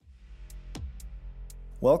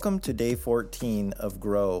Welcome to day 14 of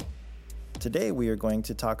Grow. Today we are going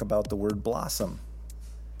to talk about the word blossom.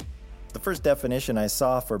 The first definition I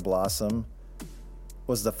saw for blossom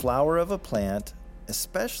was the flower of a plant,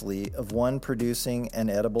 especially of one producing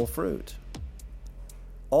an edible fruit.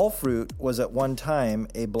 All fruit was at one time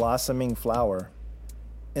a blossoming flower.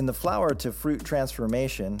 In the flower to fruit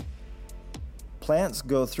transformation, plants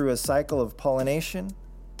go through a cycle of pollination,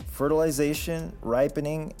 fertilization,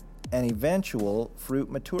 ripening, and eventual fruit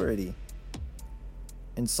maturity.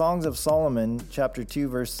 In Songs of Solomon, chapter 2,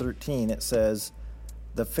 verse 13, it says,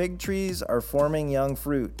 "The fig trees are forming young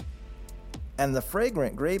fruit, and the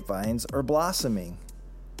fragrant grapevines are blossoming.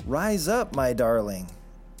 Rise up, my darling.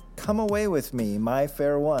 Come away with me, my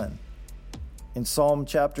fair one." In Psalm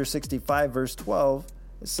chapter 65, verse 12,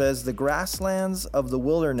 it says, "The grasslands of the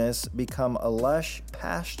wilderness become a lush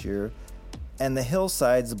pasture, and the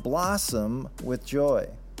hillsides blossom with joy."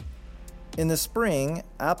 In the spring,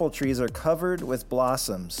 apple trees are covered with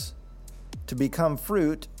blossoms. To become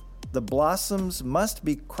fruit, the blossoms must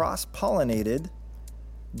be cross-pollinated,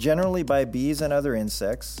 generally by bees and other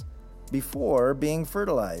insects, before being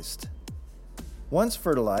fertilized. Once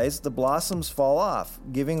fertilized, the blossoms fall off,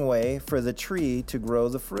 giving way for the tree to grow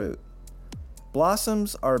the fruit.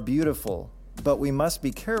 Blossoms are beautiful, but we must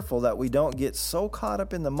be careful that we don't get so caught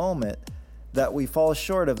up in the moment that we fall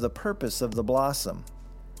short of the purpose of the blossom.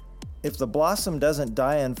 If the blossom doesn't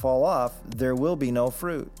die and fall off, there will be no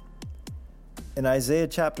fruit. In Isaiah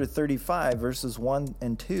chapter 35, verses 1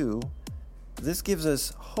 and 2, this gives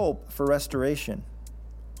us hope for restoration.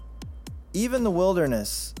 "Even the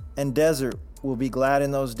wilderness and desert will be glad in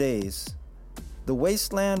those days. The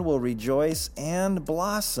wasteland will rejoice and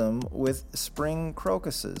blossom with spring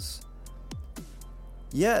crocuses.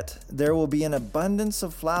 Yet there will be an abundance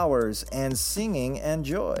of flowers and singing and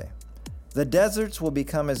joy. The deserts will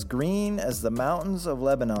become as green as the mountains of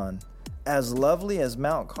Lebanon, as lovely as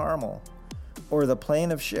Mount Carmel, or the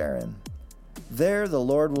plain of Sharon. There the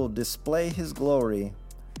Lord will display his glory,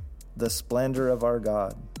 the splendor of our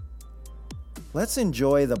God." Let's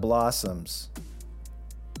enjoy the blossoms,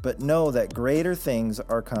 but know that greater things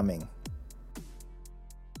are coming.